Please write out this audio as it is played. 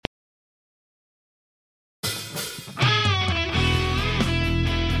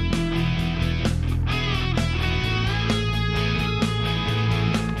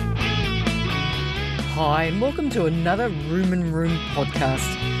Hi, and welcome to another Rumen Room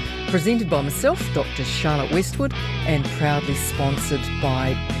podcast, presented by myself, Dr. Charlotte Westwood, and proudly sponsored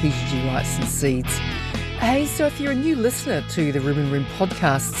by PGG Rice and Seeds. Hey, so if you're a new listener to the Rumen Room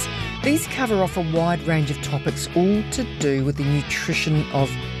podcasts, these cover off a wide range of topics, all to do with the nutrition of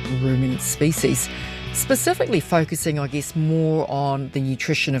ruminant species. Specifically focusing, I guess, more on the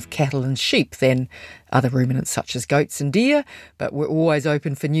nutrition of cattle and sheep than other ruminants such as goats and deer, but we're always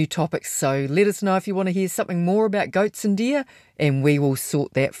open for new topics, so let us know if you want to hear something more about goats and deer, and we will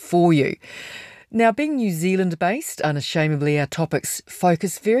sort that for you. Now, being New Zealand based, unashamedly our topics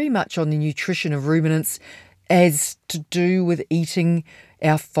focus very much on the nutrition of ruminants as to do with eating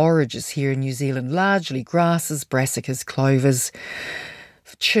our forages here in New Zealand, largely grasses, brassicas, clovers,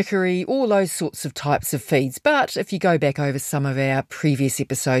 chicory, all those sorts of types of feeds. But if you go back over some of our previous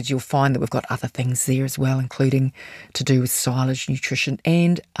episodes, you'll find that we've got other things there as well, including to do with silage nutrition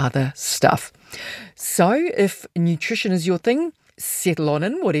and other stuff. So if nutrition is your thing, settle on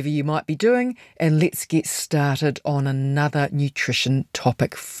in, whatever you might be doing, and let's get started on another nutrition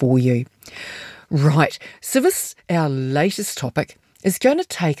topic for you. Right, so this, our latest topic, is going to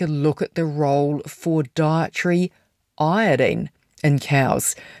take a look at the role for dietary iodine in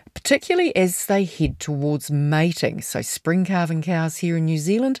cows, particularly as they head towards mating. So spring calving cows here in New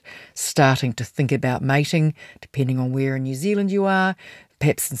Zealand starting to think about mating, depending on where in New Zealand you are,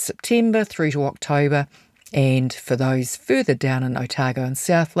 perhaps in September through to October. And for those further down in Otago and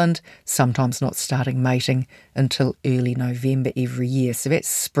Southland, sometimes not starting mating until early November every year. So that's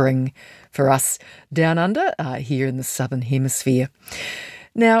spring for us down under here in the Southern Hemisphere.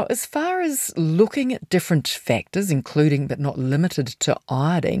 Now, as far as looking at different factors, including but not limited to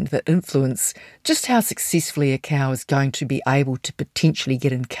iodine, that influence just how successfully a cow is going to be able to potentially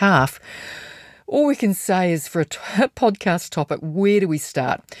get in calf, all we can say is for a podcast topic, where do we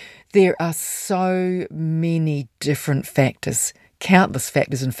start? There are so many different factors, countless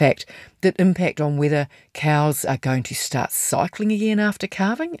factors in fact, that impact on whether cows are going to start cycling again after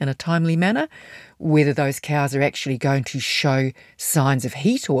calving in a timely manner, whether those cows are actually going to show signs of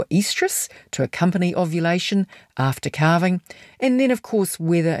heat or oestrus to accompany ovulation after calving, and then of course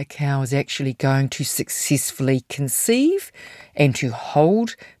whether a cow is actually going to successfully conceive and to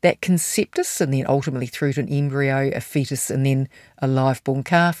hold that conceptus and then ultimately through to an embryo, a fetus and then a live-born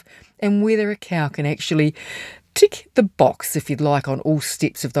calf, and whether a cow can actually tick the box, if you'd like, on all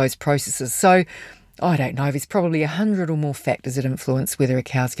steps of those processes. So I don't know, there's probably 100 or more factors that influence whether a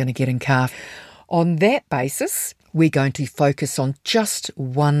cow's going to get in calf. On that basis, we're going to focus on just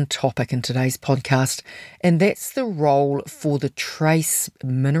one topic in today's podcast, and that's the role for the trace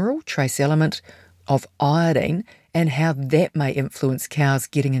mineral, trace element of iodine, and how that may influence cows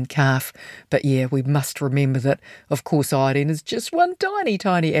getting in calf. But yeah, we must remember that, of course, iodine is just one tiny,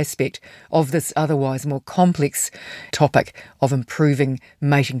 tiny aspect of this otherwise more complex topic of improving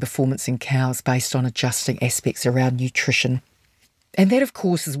mating performance in cows based on adjusting aspects around nutrition. And that, of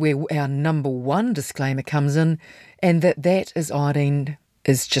course, is where our number one disclaimer comes in, and that is iodine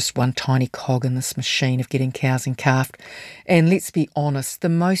is just one tiny cog in this machine of getting cows in calf. And let's be honest, the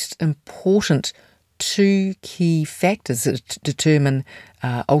most important two key factors that determine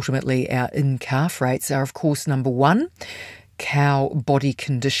ultimately our in-calf rates are, of course, number one, cow body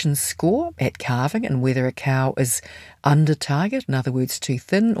condition score at calving and whether a cow is under target, in other words, too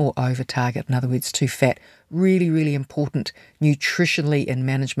thin, or over target, in other words, too fat. Really, really important nutritionally and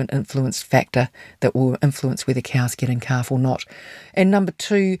management influenced factor that will influence whether cows get in calf or not. And number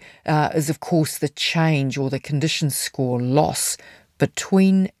two is, of course, the change or the condition score loss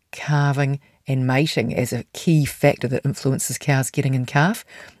between calving and mating as a key factor that influences cows getting in calf.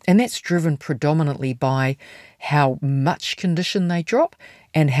 And that's driven predominantly by how much condition they drop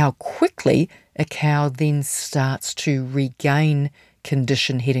and how quickly a cow then starts to regain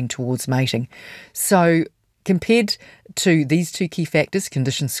condition heading towards mating. So compared to these two key factors,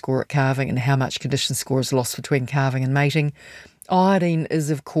 condition score at calving and how much condition score is lost between calving and mating, iodine is,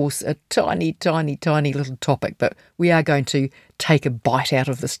 of course, a tiny, tiny, tiny little topic, but we are going to take a bite out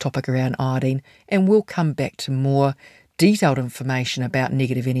of this topic around iodine, and we'll come back to more detailed information about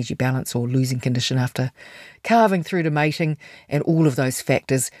negative energy balance or losing condition after calving through to mating and all of those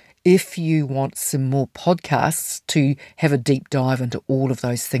factors if you want some more podcasts to have a deep dive into all of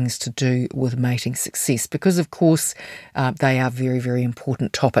those things to do with mating success, because of course they are very, very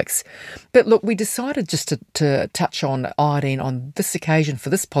important topics. But look, we decided just to touch on iodine on this occasion for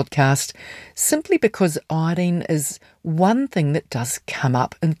this podcast, simply because iodine is one thing that does come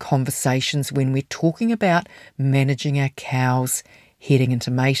up in conversations when we're talking about managing our cows heading into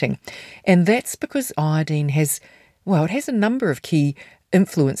mating. And that's because iodine has a number of key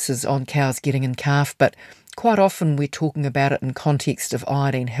influences on cows getting in calf, but quite often we're talking about it in context of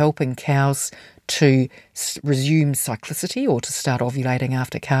iodine helping cows to resume cyclicity or to start ovulating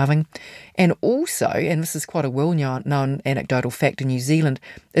after calving. And also, and this is quite a well-known anecdotal fact in New Zealand,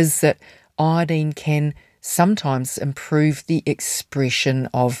 is that iodine can sometimes improve the expression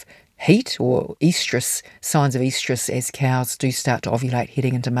of heat or oestrus, signs of oestrus, as cows do start to ovulate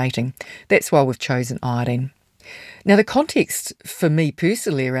heading into mating. That's why we've chosen iodine. Now, the context for me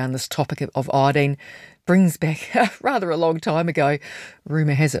personally around this topic of iodine brings back rather a long time ago.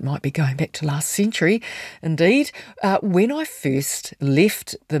 Rumour has it might be going back to last century, indeed, when I first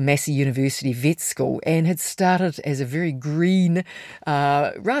left the Massey University vet school and had started as a very green,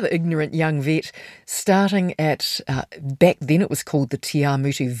 rather ignorant young vet, starting at, back then it was called the Te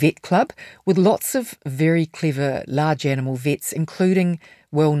Amutu Vet Club, with lots of very clever large animal vets, including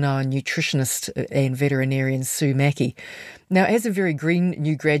well-known nutritionist and veterinarian Sue Mackey. Now, as a very green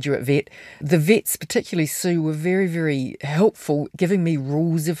new graduate vet, the vets, particularly Sue, were very, very helpful, giving me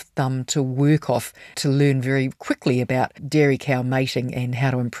rules of thumb to work off to learn very quickly about dairy cow mating and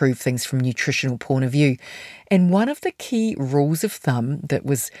how to improve things from a nutritional point of view. And one of the key rules of thumb that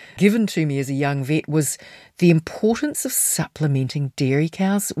was given to me as a young vet was the importance of supplementing dairy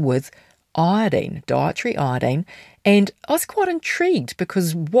cows with iodine, dietary iodine, and I was quite intrigued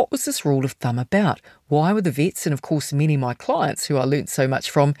because what was this rule of thumb about? Why were the vets, and of course many of my clients who I learnt so much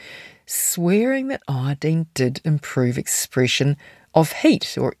from, swearing that iodine did improve expression of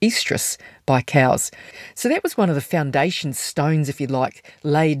heat or oestrus by cows? So that was one of the foundation stones, if you like,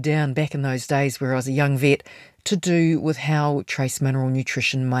 laid down back in those days where I was a young vet, to do with how trace mineral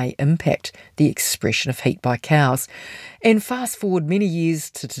nutrition may impact the expression of heat by cows. And fast forward many years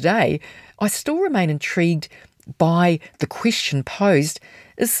to today, I still remain intrigued by the question posed,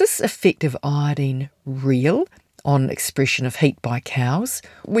 is this effect of iodine real on expression of heat by cows?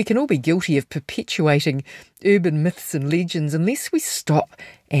 We can all be guilty of perpetuating urban myths and legends unless we stop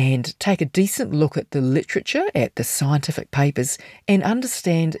and take a decent look at the literature, at the scientific papers, and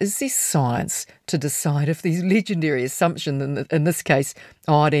understand, is there science to decide if these legendary assumptions, in this case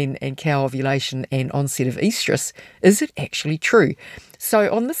iodine and cow ovulation and onset of oestrus, is it actually true?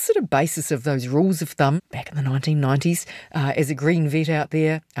 So on this sort of basis of those rules of thumb back in the 1990s, as a green vet out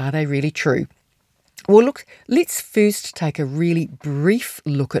there, are they really true? Well, look, let's first take a really brief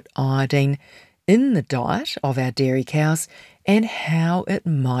look at iodine in the diet of our dairy cows and how it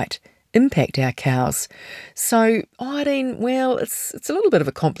might impact our cows. So iodine, well, it's a little bit of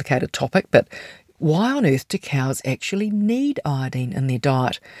a complicated topic, but why on earth do cows actually need iodine in their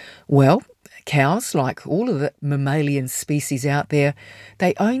diet? Well, cows, like all of the mammalian species out there,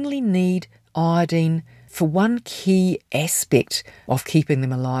 they only need iodine for one key aspect of keeping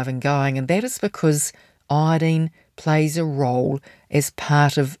them alive and going, and that is because iodine plays a role as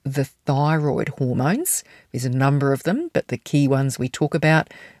part of the thyroid hormones. There's a number of them, but the key ones we talk about,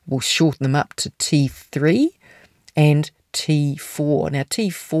 we'll shorten them up to T3 and T4. Now,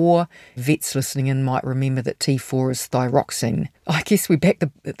 T4, vets listening in might remember that T4 is thyroxine. I guess we back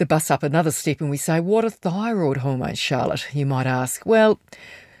the bus up another step and we say, what are thyroid hormones, Charlotte? You might ask. Well,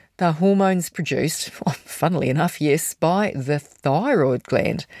 they're hormones produced, funnily enough, yes, by the thyroid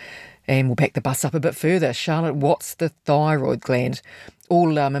gland. And we'll back the bus up a bit further. Charlotte, what's the thyroid gland?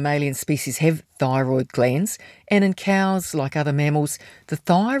 All mammalian species have thyroid glands, and in cows, like other mammals, the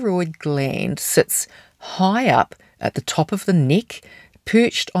thyroid gland sits high up at the top of the neck,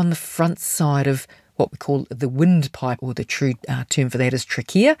 perched on the front side of what we call the windpipe, or the true term for that is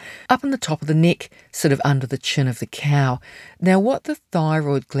trachea, up on the top of the neck, sort of under the chin of the cow. Now, what the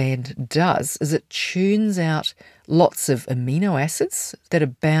thyroid gland does is it churns out lots of amino acids that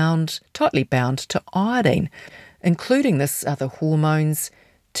are tightly bound to iodine. Including this are the hormones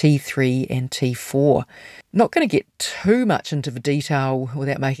T3 and T4. Not going to get too much into the detail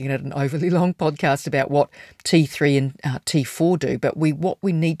without making it an overly long podcast about what T3 and T4 do, but what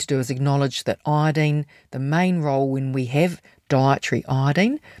we need to do is acknowledge that iodine, the main role when we have dietary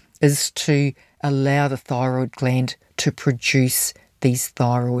iodine, is to allow the thyroid gland to produce these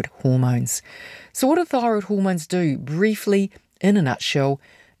thyroid hormones. So what do thyroid hormones do? Briefly, in a nutshell,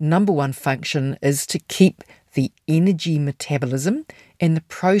 number one function is to keep the energy metabolism and the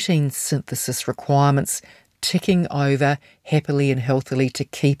protein synthesis requirements ticking over happily and healthily to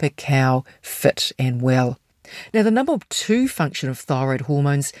keep a cow fit and well. Now, the number two function of thyroid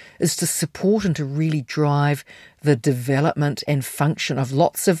hormones is to support and to really drive the development and function of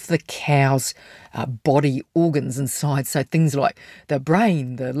lots of the cow's body organs inside, so things like the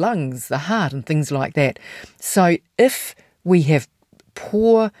brain, the lungs, the heart, and things like that. So if we have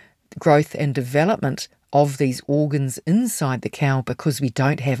poor growth and development of these organs inside the cow because we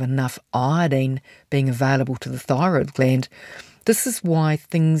don't have enough iodine being available to the thyroid gland. This is why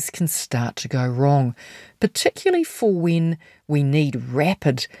things can start to go wrong, particularly for when we need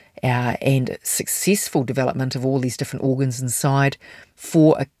rapid and successful development of all these different organs inside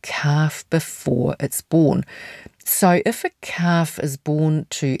for a calf before it's born. So if a calf is born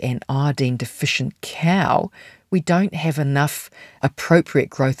to an iodine deficient cow, we don't have enough appropriate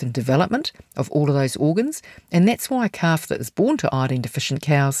growth and development of all of those organs, and that's why a calf that is born to iodine deficient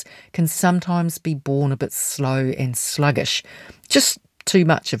cows can sometimes be born a bit slow and sluggish. Just too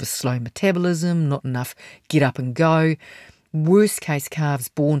much of a slow metabolism, not enough get up and go. Worst case, calves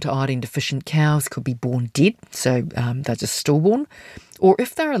born to iodine deficient cows could be born dead, so they're just stillborn. Or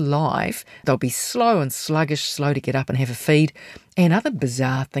if they're alive, they'll be slow and sluggish, slow to get up and have a feed, and other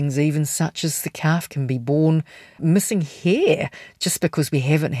bizarre things even, such as the calf can be born missing hair just because we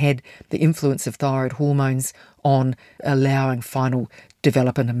haven't had the influence of thyroid hormones on allowing final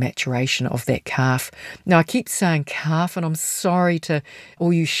development and maturation of that calf. Now, I keep saying calf, and I'm sorry to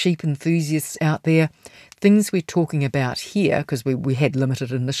all you sheep enthusiasts out there. Things we're talking about here, because we had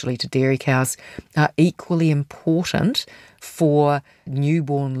limited initially to dairy cows, are equally important for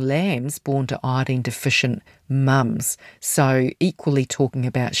newborn lambs born to iodine deficient mums. So equally talking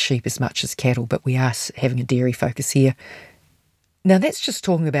about sheep as much as cattle, but we are having a dairy focus here. Now, that's just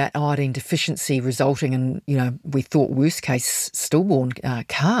talking about iodine deficiency resulting in, we thought worst case stillborn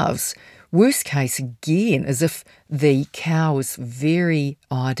calves. Worst case, again, is if the cow is very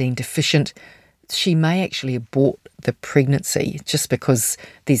iodine deficient, she may actually abort the pregnancy just because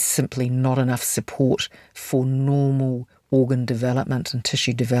there's simply not enough support for normal organ development and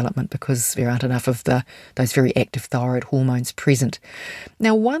tissue development because there aren't enough of those very active thyroid hormones present.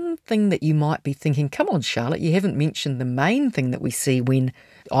 Now, one thing that you might be thinking, come on, Charlotte, you haven't mentioned the main thing that we see when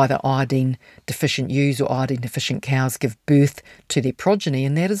either iodine deficient ewes or iodine deficient cows give birth to their progeny,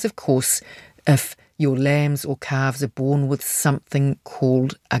 and that is, of course, if your lambs or calves are born with something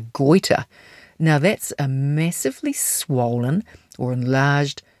called a goitre. Now, that's a massively swollen or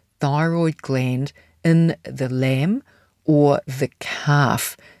enlarged thyroid gland in the lamb or the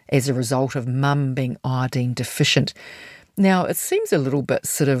calf as a result of mum being iodine deficient. Now, it seems a little bit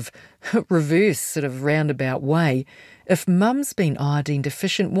sort of reverse, sort of roundabout way. If mum's been iodine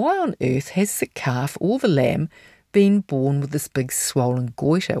deficient, why on earth has the calf or the lamb been born with this big swollen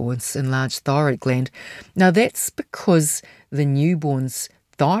goitre or enlarged thyroid gland? Now, that's because the newborn's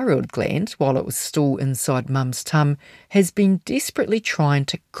thyroid gland, while it was still inside mum's tum, has been desperately trying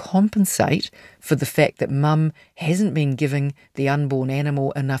to compensate for the fact that mum hasn't been giving the unborn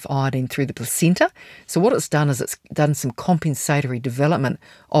animal enough iodine through the placenta. So what it's done is it's done some compensatory development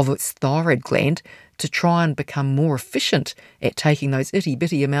of its thyroid gland to try and become more efficient at taking those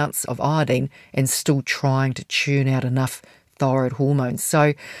itty-bitty amounts of iodine and still trying to churn out enough thyroid hormones.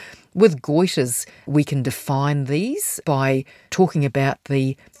 So with goitres, we can define these by talking about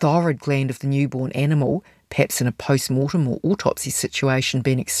the thyroid gland of the newborn animal, perhaps in a post-mortem or autopsy situation,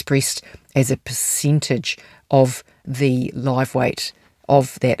 being expressed as a percentage of the live weight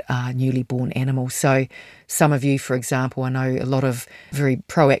of that newly born animal. So some of you, for example, I know a lot of very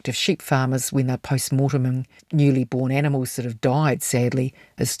proactive sheep farmers, when they're post-mortem newly born animals that have died, sadly,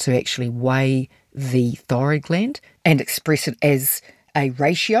 is to actually weigh the thyroid gland and express it as a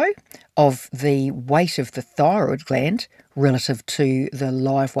ratio of the weight of the thyroid gland relative to the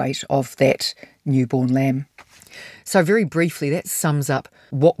live weight of that newborn lamb. So very briefly, that sums up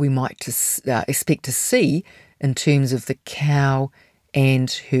what we might expect to see in terms of the cow and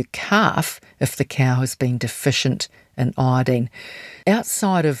her calf if the cow has been deficient in iodine.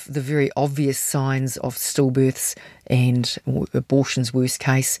 Outside of the very obvious signs of stillbirths and abortions, worst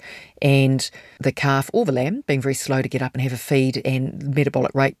case, and the calf or the lamb being very slow to get up and have a feed and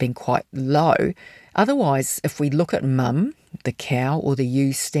metabolic rate being quite low, otherwise, if we look at mum, the cow, or the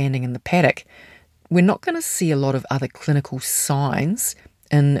ewe standing in the paddock, we're not going to see a lot of other clinical signs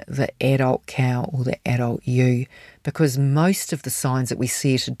in the adult cow or the adult ewe, because most of the signs that we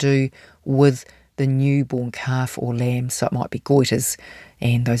see are to do with the newborn calf or lamb. So it might be goitres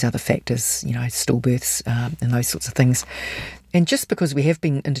and those other factors, stillbirths and those sorts of things. And just because we have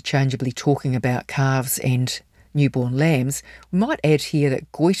been interchangeably talking about calves and newborn lambs, we might add here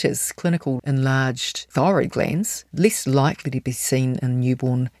that goitres, clinical enlarged thyroid glands, less likely to be seen in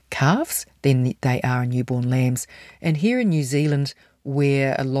newborn calves than they are in newborn lambs. And here in New Zealand,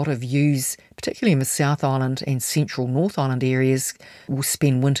 where a lot of ewes, particularly in the South Island and Central North Island areas, will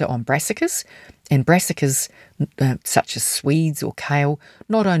spend winter on brassicas. And brassicas, such as swedes or kale,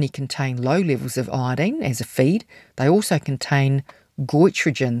 not only contain low levels of iodine as a feed, they also contain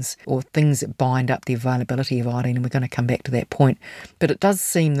Goitrogens, or things that bind up the availability of iodine, and we're going to come back to that point. But it does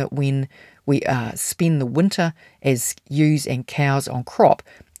seem that when we spend the winter as ewes and cows on crop,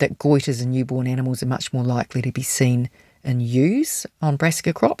 that goitres in newborn animals are much more likely to be seen in ewes on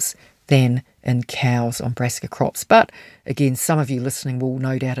brassica crops than in cows on brassica crops. But again, some of you listening will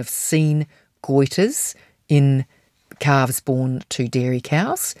no doubt have seen goitres in calves born to dairy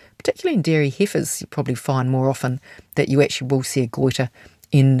cows, particularly in dairy heifers. You probably find more often that you actually will see a goitre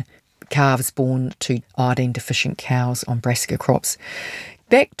in calves born to iodine deficient cows on brassica crops.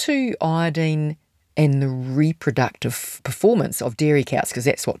 Back to iodine and the reproductive performance of dairy cows, because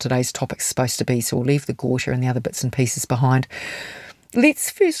that's what today's topic's supposed to be, so we'll leave the Goitre and the other bits and pieces behind. Let's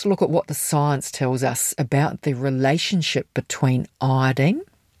first look at what the science tells us about the relationship between iodine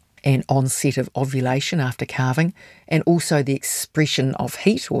and onset of ovulation after calving, and also the expression of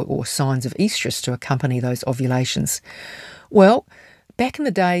heat or signs of oestrus to accompany those ovulations. Well, back in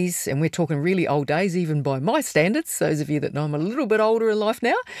the days, and we're talking really old days, even by my standards, those of you that know I'm a little bit older in life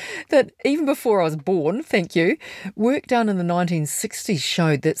now, that even before I was born, thank you, work done in the 1960s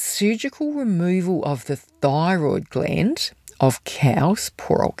showed that surgical removal of the thyroid gland of cows,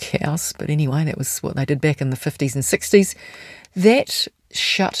 poor old cows, but anyway, that was what they did back in the 50s and 60s, that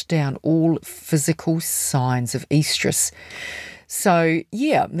shut down all physical signs of oestrus. So,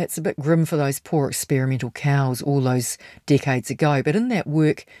 yeah, that's a bit grim for those poor experimental cows all those decades ago. But in that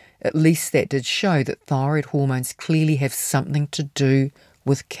work, at least that did show that thyroid hormones clearly have something to do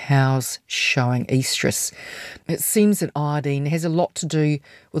with cows showing oestrus. It seems that iodine has a lot to do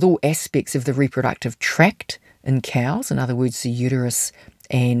with all aspects of the reproductive tract in cows, in other words, the uterus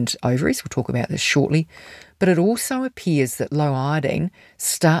and ovaries. We'll talk about this shortly. But it also appears that low iodine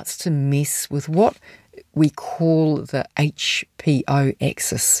starts to mess with what we call the HPO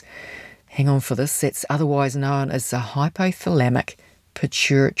axis. Hang on for this. That's otherwise known as the hypothalamic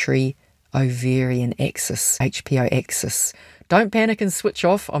pituitary ovarian axis, HPO axis. Don't panic and switch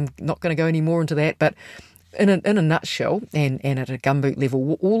off. I'm not going to go any more into that, but in a nutshell, and at a gumboot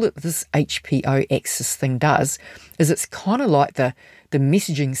level, all that this HPO axis thing does is it's kind of like the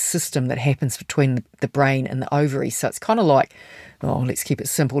messaging system that happens between the brain and the ovary. So it's kind of like, let's keep it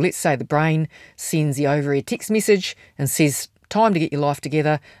simple. Let's say the brain sends the ovary a text message and says, time to get your life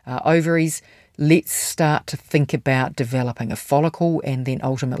together, ovaries, let's start to think about developing a follicle and then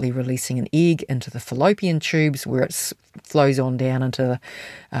ultimately releasing an egg into the fallopian tubes where it flows on down into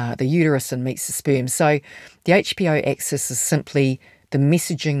the uterus and meets the sperm. So the HPO axis is simply the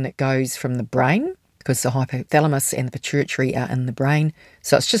messaging that goes from the brain, because the hypothalamus and the pituitary are in the brain.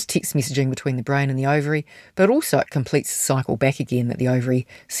 So it's just text messaging between the brain and the ovary, but also it completes the cycle back again that the ovary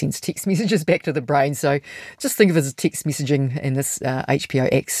sends text messages back to the brain. So just think of it as text messaging, and this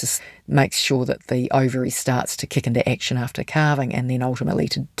HPO axis makes sure that the ovary starts to kick into action after calving, and then ultimately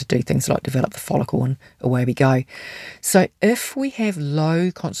to do things like develop the follicle, and away we go. So if we have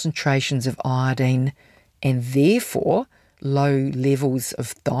low concentrations of iodine and therefore low levels of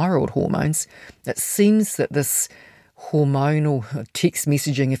thyroid hormones, it seems that this hormonal text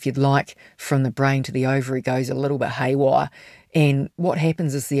messaging, if you'd like, from the brain to the ovary goes a little bit haywire. And what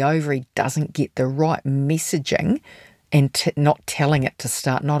happens is the ovary doesn't get the right messaging and not telling it to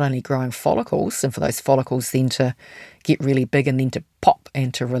start not only growing follicles, and for those follicles then to get really big and then to pop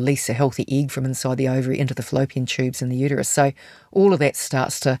and to release a healthy egg from inside the ovary into the fallopian tubes in the uterus. So all of that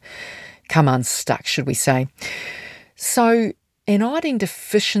starts to come unstuck, should we say. So an iodine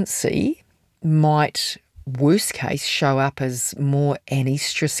deficiency might, worst case, show up as more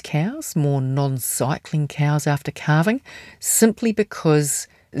anestrus cows, more non-cycling cows after calving, simply because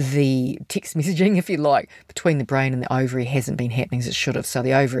the text messaging, if you like, between the brain and the ovary hasn't been happening as it should have. So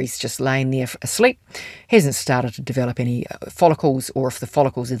the ovary's just laying there asleep, hasn't started to develop any follicles, or if the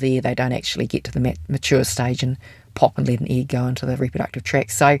follicles are there, they don't actually get to the mature stage and pop and let an egg go into the reproductive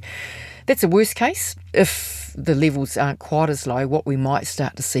tract. So that's a worst case. If the levels aren't quite as low, what we might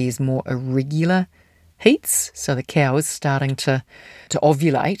start to see is more irregular heats. So the cow is starting to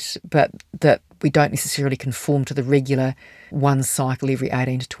ovulate, but that we don't necessarily conform to the regular one cycle every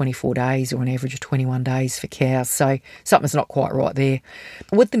 18 to 24 days, or an average of 21 days for cows. So something's not quite right there.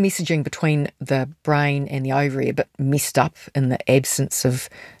 With the messaging between the brain and the ovary a bit messed up in the absence of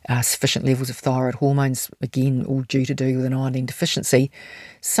sufficient levels of thyroid hormones, again, all due to do with an iodine deficiency,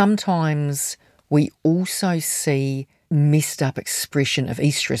 sometimes we also see messed up expression of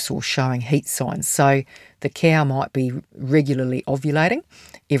oestrus, or showing heat signs. So the cow might be regularly ovulating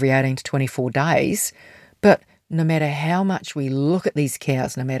every 18 to 24 days, but no matter how much we look at these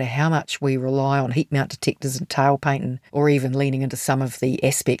cows, no matter how much we rely on heat mount detectors and tail painting, or even leaning into some of the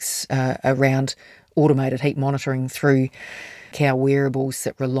aspects around automated heat monitoring through cow wearables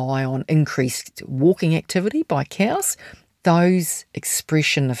that rely on increased walking activity by cows, those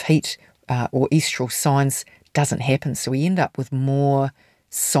expression of heat or estrous signs doesn't happen. So we end up with more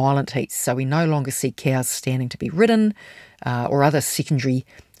silent heat. So we no longer see cows standing to be ridden or other secondary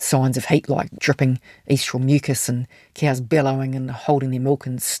signs of heat like dripping estrous mucus and cows bellowing and holding their milk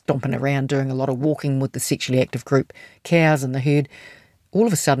and stomping around, doing a lot of walking with the sexually active group cows in the herd. All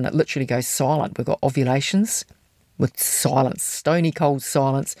of a sudden it literally goes silent. We've got ovulations with silence, stony cold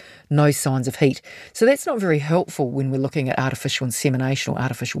silence, no signs of heat. So that's not very helpful when we're looking at artificial insemination or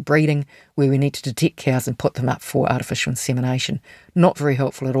artificial breeding, where we need to detect cows and put them up for artificial insemination. Not very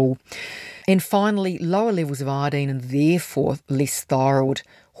helpful at all. And finally, lower levels of iodine and therefore less thyroid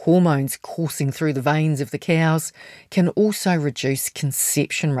hormones coursing through the veins of the cows can also reduce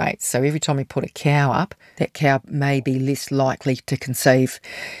conception rates. So every time we put a cow up, that cow may be less likely to conceive,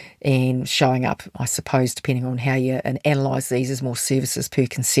 and showing up, I suppose, depending on how you analyse these, as more services per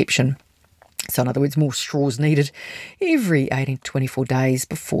conception. So in other words, more straws needed every 18 to 24 days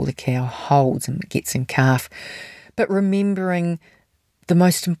before the cow holds and gets in calf. But remembering the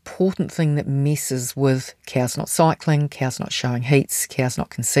most important thing that messes with cows not cycling, cows not showing heats, cows not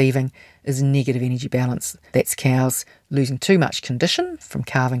conceiving is negative energy balance. That's cows losing too much condition from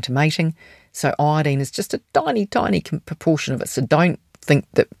calving to mating. So iodine is just a tiny, tiny proportion of it. So don't think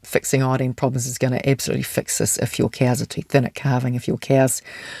that fixing iodine problems is going to absolutely fix this if your cows are too thin at calving, if your cows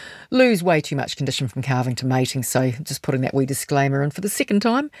lose way too much condition from calving to mating. So just putting that wee disclaimer in for the second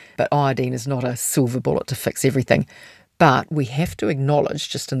time. But iodine is not a silver bullet to fix everything. But we have to acknowledge,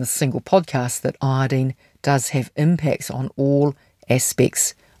 just in this single podcast, that iodine does have impacts on all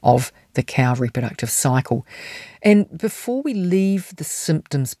aspects of the cow reproductive cycle. And before we leave the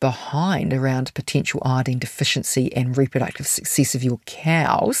symptoms behind around potential iodine deficiency and reproductive success of your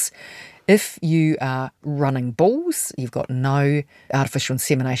cows, if you are running bulls, you've got no artificial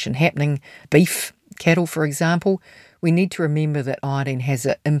insemination happening, beef cattle, for example, we need to remember that iodine has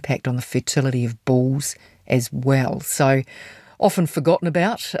an impact on the fertility of bulls as well. So often forgotten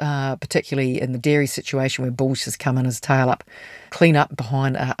about, particularly in the dairy situation where bulls just come in as tail up, clean up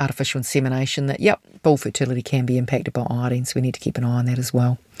behind artificial insemination, that, yep, bull fertility can be impacted by iodine, so we need to keep an eye on that as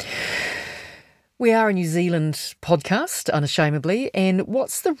well. We are a New Zealand podcast, unashamedly, and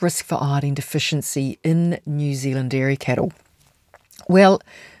what's the risk for iodine deficiency in New Zealand dairy cattle? Well,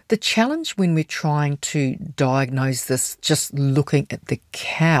 the challenge when we're trying to diagnose this, just looking at the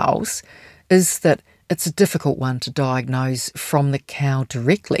cows, is that it's a difficult one to diagnose from the cow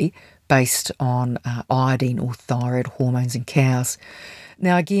directly based on iodine or thyroid hormones in cows.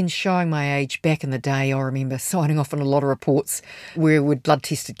 Now, again, showing my age, back in the day, I remember signing off on a lot of reports where we'd blood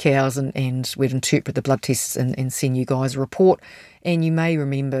tested cows and we'd interpret the blood tests and send you guys a report. And you may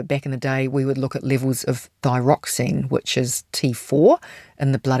remember back in the day, we would look at levels of thyroxine, which is T4,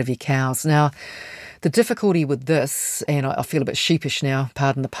 in the blood of your cows. Now, the difficulty with this, and I feel a bit sheepish now,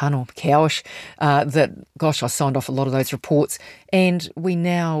 pardon the pun, or cowish, that, gosh, I signed off a lot of those reports, and we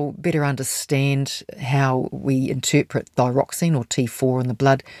now better understand how we interpret thyroxine or T4 in the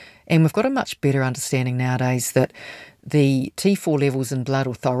blood, and we've got a much better understanding nowadays that the T4 levels in blood,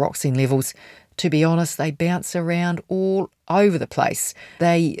 or thyroxine levels, to be honest, they bounce around all over the place.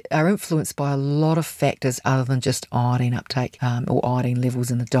 They are influenced by a lot of factors other than just iodine uptake or iodine levels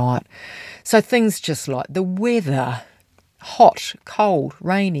in the diet. So things just like the weather, hot, cold,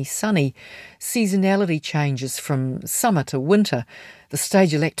 rainy, sunny, seasonality changes from summer to winter, the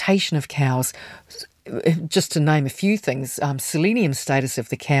stage of lactation of cows, just to name a few things, selenium status of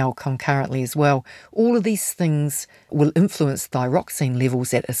the cow concurrently as well. All of these things will influence thyroxine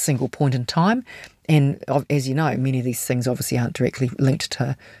levels at a single point in time. And as you know, many of these things obviously aren't directly linked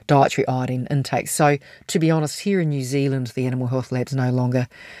to dietary iodine intake. So to be honest, here in New Zealand, the animal health labs no longer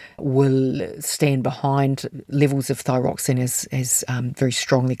will stand behind levels of thyroxine as very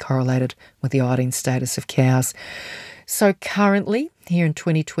strongly correlated with the iodine status of cows. So currently, here in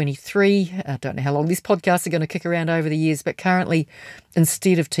 2023, I don't know how long these podcasts are going to kick around over the years, but currently,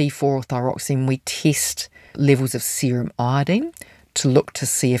 instead of T4 or thyroxine, we test levels of serum iodine to look to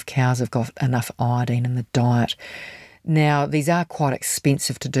see if cows have got enough iodine in the diet. Now, these are quite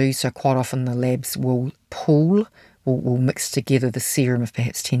expensive to do, so quite often the labs will will mix together the serum of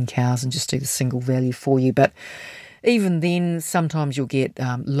perhaps 10 cows and just do the single value for you. But even then, sometimes you'll get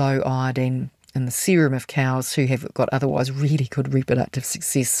low iodine in the serum of cows who have got otherwise really good reproductive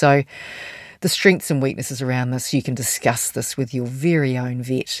success. So the strengths and weaknesses around this, you can discuss this with your very own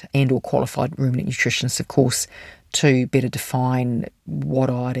vet and or qualified ruminant nutritionist, of course, to better define what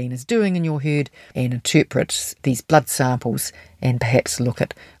iodine is doing in your herd and interpret these blood samples and perhaps look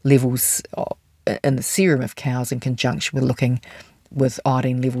at levels in the serum of cows in conjunction with looking with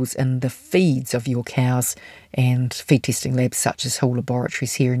iodine levels in the feeds of your cows, and feed testing labs such as Hill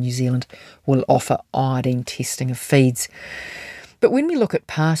Laboratories here in New Zealand will offer iodine testing of feeds. But when we look at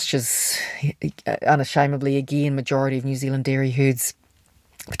pastures, unashamedly again, majority of New Zealand dairy herds,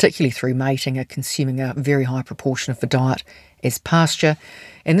 particularly through mating, are consuming a very high proportion of the diet as pasture.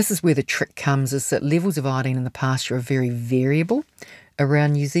 And this is where the trick comes, is that levels of iodine in the pasture are very variable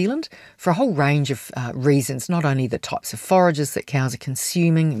around New Zealand for a whole range of reasons, not only the types of forages that cows are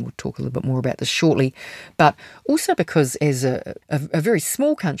consuming, and we'll talk a little bit more about this shortly, but also because as a very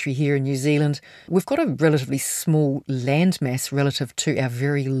small country here in New Zealand, we've got a relatively small landmass relative to our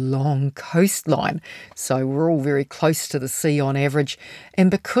very long coastline. So we're all very close to the sea on average.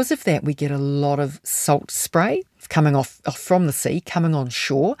 And because of that, we get a lot of salt spray coming off from the sea, coming on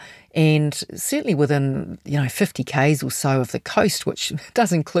shore, and certainly within 50 k's or so of the coast, which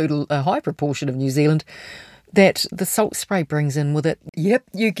does include a high proportion of New Zealand, that the salt spray brings in with it, yep,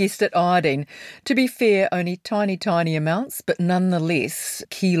 you guessed it, iodine. To be fair, only tiny amounts, but nonetheless,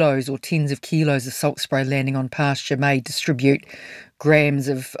 kilos or tens of kilos of salt spray landing on pasture may distribute grams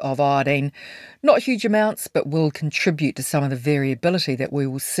of iodine. Not huge amounts, but will contribute to some of the variability that we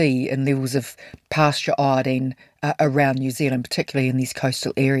will see in levels of pasture iodine around New Zealand, particularly in these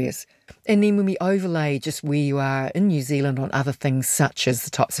coastal areas. And then when we overlay just where you are in New Zealand on other things such as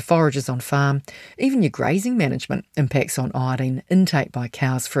the types of forages on farm, even your grazing management impacts on iodine intake by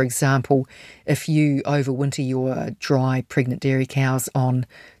cows. For example, if you overwinter your dry pregnant dairy cows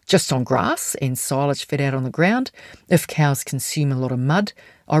just on grass and silage fed out on the ground, if cows consume a lot of mud,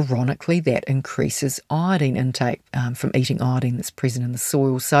 ironically that increases iodine intake from eating iodine that's present in the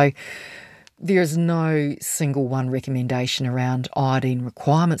soil. So there is no single one recommendation around iodine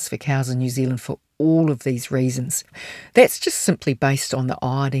requirements for cows in New Zealand for all of these reasons. That's just simply based on the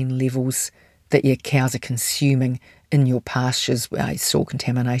iodine levels that your cows are consuming in your pastures, soil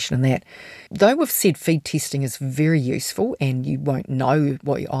contamination and that. Though we've said feed testing is very useful and you won't know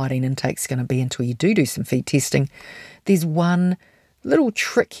what your iodine intake is going to be until you do some feed testing, there's one little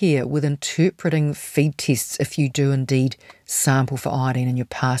trick here with interpreting feed tests if you do indeed sample for iodine in your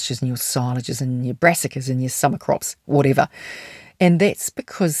pastures and your silages and your brassicas and your summer crops, whatever. And that's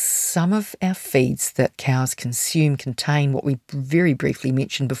because some of our feeds that cows consume contain what we very briefly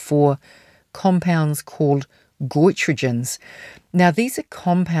mentioned before, compounds called Goitrogens. Now, these are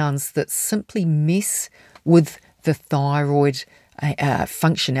compounds that simply mess with the thyroid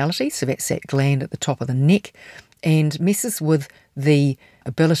functionality, so that's that gland at the top of the neck, and messes with the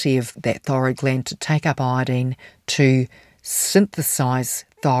ability of that thyroid gland to take up iodine, to synthesize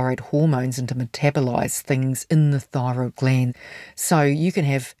thyroid hormones and to metabolize things in the thyroid gland. So you can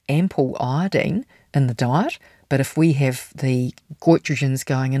have ample iodine in the diet, but if we have the goitrogens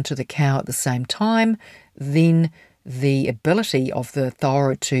going into the cow at the same time, then the ability of the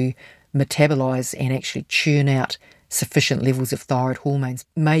thyroid to metabolize and actually churn out sufficient levels of thyroid hormones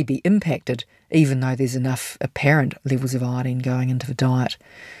may be impacted, even though there's enough apparent levels of iodine going into the diet.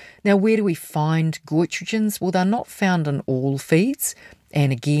 Now, where do we find goitrogens? Well, they're not found in all feeds.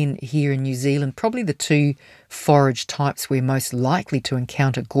 And again, here in New Zealand, probably the two forage types we're most likely to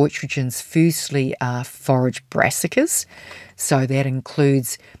encounter goitrogens firstly are forage brassicas. So that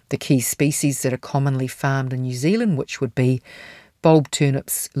includes the key species that are commonly farmed in New Zealand, which would be bulb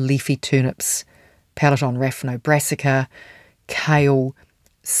turnips, leafy turnips, Peloton rafno brassica, kale,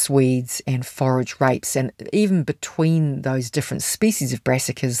 swedes and forage rapes. And even between those different species of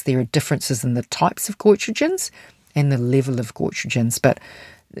brassicas, there are differences in the types of goitrogens and the level of goitrogens. But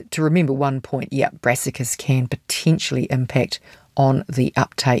to remember one point, brassicas can potentially impact on the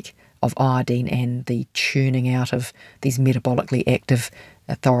uptake of iodine and the churning out of these metabolically active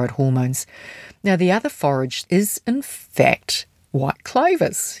thyroid hormones. Now, the other forage is, in fact, white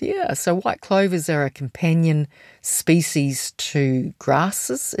clovers. So white clovers are a companion species to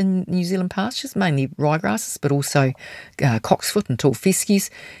grasses in New Zealand pastures, mainly ryegrasses, but also cocksfoot and tall fescues.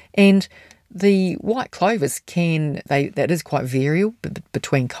 And the white clovers that is quite variable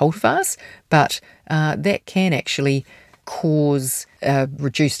between cultivars, but that can actually cause a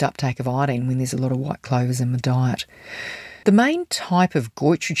reduced uptake of iodine when there's a lot of white clovers in the diet. The main type of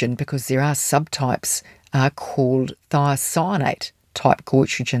goitrogen, because there are subtypes, are called thiocyanate type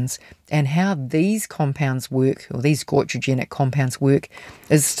goitrogens, and how these compounds work, or these goitrogenic compounds work,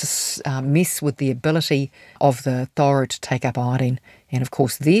 is to mess with the ability of the thyroid to take up iodine, and of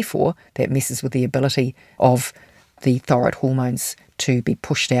course therefore that messes with the ability of the thyroid hormones to be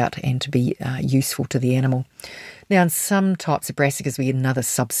pushed out and to be useful to the animal. Now, in some types of brassicas we get another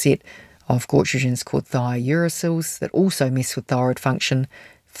subset of goitrogens called thiourosyls that also mess with thyroid function.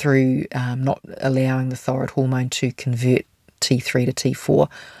 through not allowing the thyroid hormone to convert T3 to T4.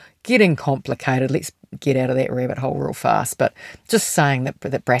 Getting complicated. Let's get out of that rabbit hole real fast. But just saying that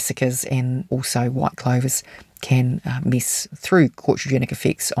brassicas and also white clovers can mess through goitrogenic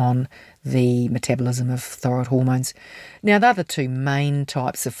effects on the metabolism of thyroid hormones. Now, the other two main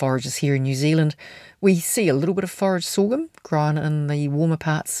types of forages here in New Zealand, we see a little bit of forage sorghum grown in the warmer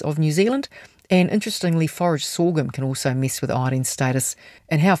parts of New Zealand. And interestingly, forage sorghum can also mess with iodine status.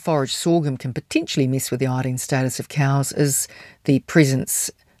 And how forage sorghum can potentially mess with the iodine status of cows is the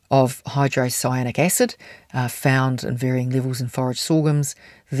presence of hydrocyanic acid found in varying levels in forage sorghums.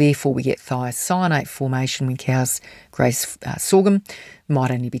 Therefore, we get thiocyanate formation when cows graze sorghum.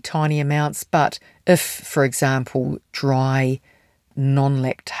 Might only be tiny amounts, but if, for example, dry,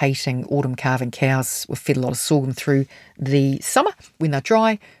 non-lactating autumn calving cows were fed a lot of sorghum through the summer when they're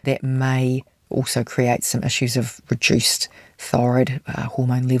dry, that may also create some issues of reduced thyroid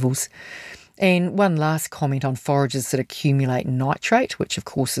hormone levels. And one last comment on forages that accumulate nitrate, which of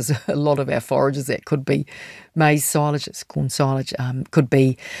course is a lot of our forages. That could be maize silage, it's corn silage, could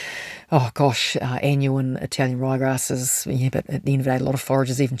be, annual and Italian ryegrasses. Yeah, but at the end of the day, a lot of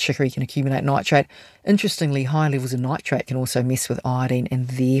forages, even chicory, can accumulate nitrate. Interestingly, high levels of nitrate can also mess with iodine and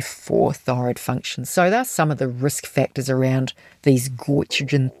therefore thyroid function. So there are some of the risk factors around these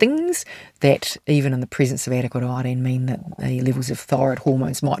goitrogen things that, even in the presence of adequate iodine, mean that the levels of thyroid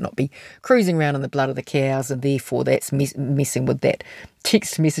hormones might not be cruising around in the blood of the cows, and therefore that's messing with that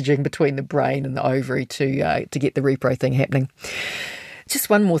text messaging between the brain and the ovary to get the repro thing happening. Just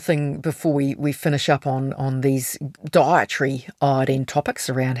one more thing before we finish up on these dietary iodine topics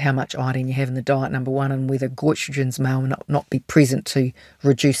around how much iodine you have in the diet, number one, and whether goitrogens may or not be present to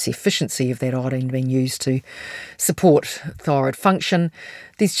reduce the efficiency of that iodine being used to support thyroid function.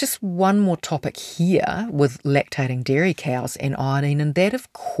 There's just one more topic here with lactating dairy cows and iodine, and that,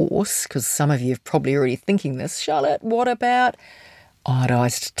 of course, because some of you are probably already thinking this, Charlotte, what about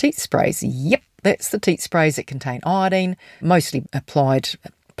iodised teat sprays? Yep. That's the teat sprays that contain iodine, mostly applied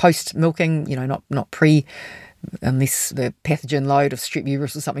post-milking, not pre, unless the pathogen load of strep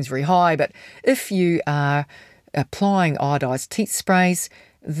uterus or something's very high. But if you are applying iodised teat sprays,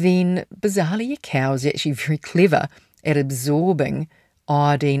 then bizarrely your cow is actually very clever at absorbing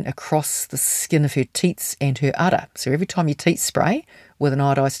iodine across the skin of her teats and her udder. So every time you teat spray with an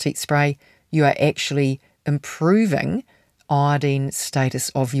iodised teat spray, you are actually improving iodine status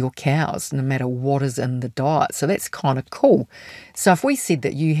of your cows, no matter what is in the diet. So that's kind of cool. So if we said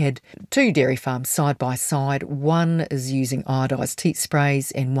that you had two dairy farms side by side, one is using iodised teat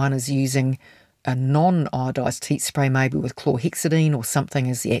sprays and one is using a non-iodised teat spray, maybe with chlorhexidine or something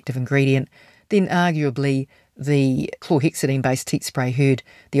as the active ingredient, then arguably the chlorhexidine-based teat spray herd,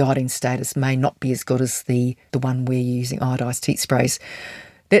 the iodine status may not be as good as the one we're using iodised teat sprays.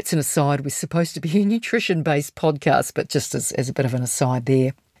 That's an aside. We're supposed to be a nutrition-based podcast, but just as a bit of an aside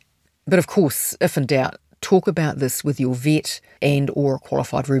there. But of course, if in doubt, talk about this with your vet and or a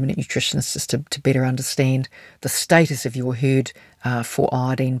qualified ruminant nutritionist just to better understand the status of your herd for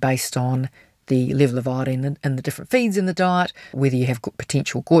iodine based on the level of iodine in the different feeds in the diet, whether you have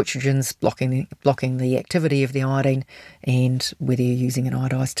potential goitrogens blocking the activity of the iodine, and whether you're using an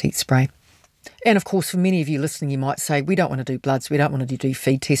iodised teat spray. And of course, for many of you listening, you might say, we don't want to do bloods, we don't want to do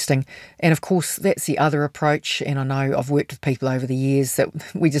feed testing. And of course, that's the other approach. And I know I've worked with people over the years that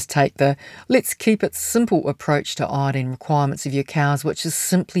we just take the let's keep it simple approach to iodine requirements of your cows, which is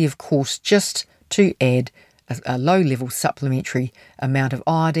simply, of course, just to add a low-level supplementary amount of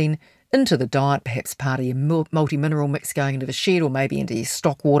iodine into the diet, perhaps part of your multi-mineral mix going into the shed or maybe into your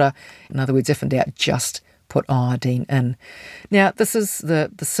stock water. In other words, if in doubt, just put iodine in. Now, this is the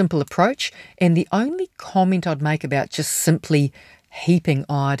simple approach, and the only comment I'd make about just simply heaping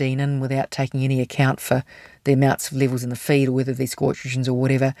iodine in without taking any account for the amounts of levels in the feed or whether there's goitrogens or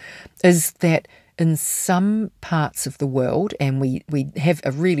whatever is that in some parts of the world, and we have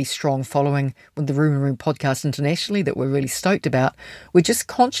a really strong following with the Rumen Room podcast internationally that we're really stoked about, we're just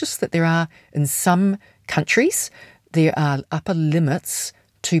conscious that there are, in some countries, there are upper limits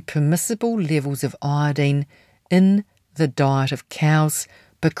to permissible levels of iodine in the diet of cows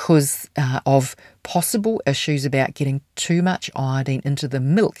because of possible issues about getting too much iodine into the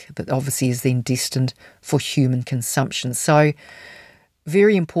milk that obviously is then destined for human consumption. So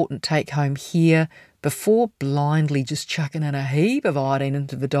very important take home here, before blindly just chucking in a heap of iodine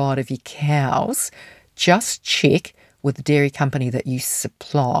into the diet of your cows, just check with the dairy company that you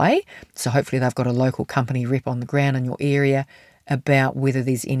supply. So hopefully they've got a local company rep on the ground in your area about whether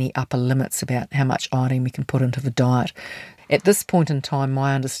there's any upper limits about how much iodine we can put into the diet. At this point in time,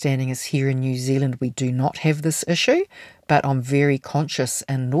 my understanding is here in New Zealand we do not have this issue, but I'm very conscious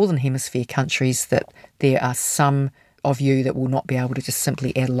in Northern Hemisphere countries that there are some of you that will not be able to just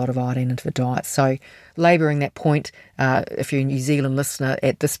simply add a lot of iodine into the diet. So labouring that point, if you're a New Zealand listener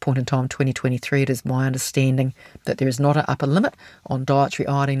at this point in time, 2023, it is my understanding that there is not an upper limit on dietary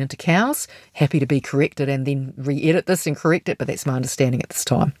iodine into cows. Happy to be corrected and then re-edit this and correct it, but that's my understanding at this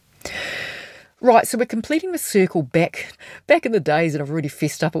time. Right, so we're completing the circle back in the days, and I've already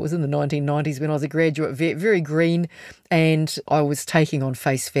fessed up, it was in the 1990s when I was a graduate vet, very green, and I was taking on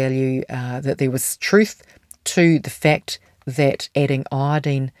face value that there was truth to the fact that adding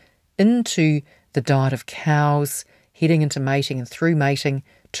iodine into the diet of cows, heading into mating and through mating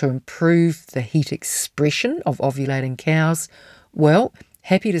to improve the heat expression of ovulating cows, well,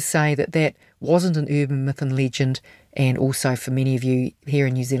 happy to say that that wasn't an urban myth and legend, and also for many of you here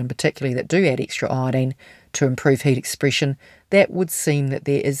in New Zealand particularly that do add extra iodine to improve heat expression, that would seem that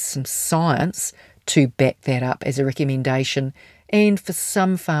there is some science to back that up as a recommendation. And for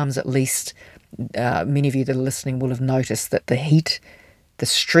some farms at least, many of you that are listening will have noticed that the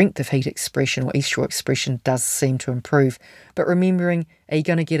strength of heat expression or estrus expression does seem to improve. But remembering, are you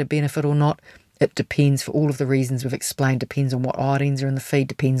going to get a benefit or not? It depends, for all of the reasons we've explained, depends on what iodines are in the feed,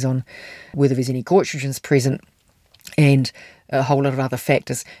 depends on whether there's any Goitrogens present, and a whole lot of other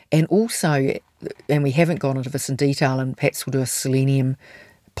factors. And also, and we haven't gone into this in detail, and perhaps we'll do a Selenium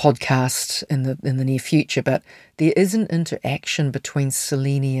podcast in the near future, but there is an interaction between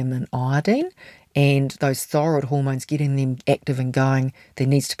selenium and iodine, and those thyroid hormones, getting them active and going, there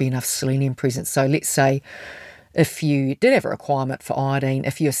needs to be enough selenium present. So let's say if you did have a requirement for iodine,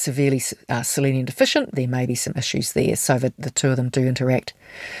 if you're severely selenium deficient, there may be some issues there, so that the two of them do interact.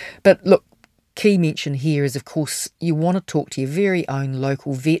 But look, key mention here is, of course, you want to talk to your very own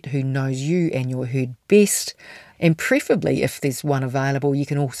local vet who knows you and your herd best. And preferably, if there's one available, you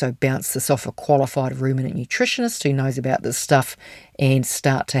can also bounce this off a qualified ruminant nutritionist who knows about this stuff and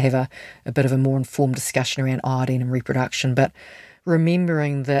start to have a bit of a more informed discussion around iodine and reproduction. But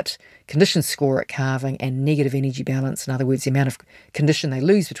remembering that condition score at calving and negative energy balance, in other words, the amount of condition they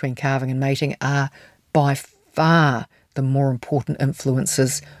lose between calving and mating, are by far the more important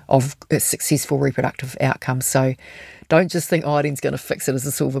influences of successful reproductive outcomes. So don't just think iodine's going to fix it as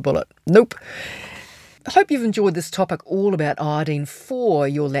a silver bullet. Nope. I hope you've enjoyed this topic all about iodine for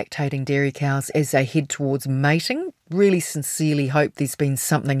your lactating dairy cows as they head towards mating. Really sincerely hope there's been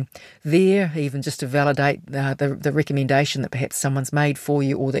something there, even just to validate the recommendation that perhaps someone's made for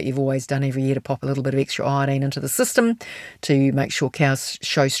you, or that you've always done every year, to pop a little bit of extra iodine into the system to make sure cows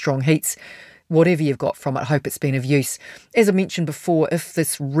show strong heats. Whatever you've got from it, I hope it's been of use. As I mentioned before, if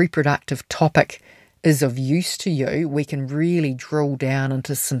this reproductive topic is of use to you, we can really drill down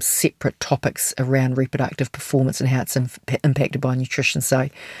into some separate topics around reproductive performance and how it's impacted by nutrition. So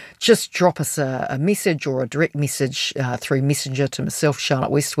just drop us a message or a direct message through Messenger to myself,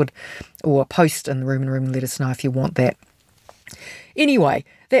 Charlotte Westwood, or a post in the Rumen Room and let us know if you want that. Anyway,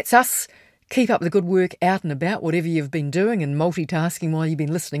 that's us. Keep up the good work out and about, whatever you've been doing, and multitasking while you've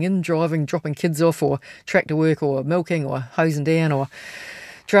been listening in, driving, dropping kids off, or tractor work, or milking, or hosing down, or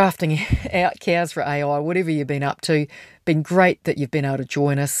drafting out cows for AI, whatever you've been up to. Been great that you've been able to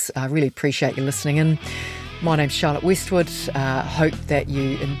join us. I really appreciate you listening in. My name's Charlotte Westwood. Hope that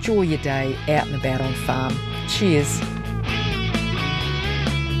you enjoy your day out and about on farm. Cheers.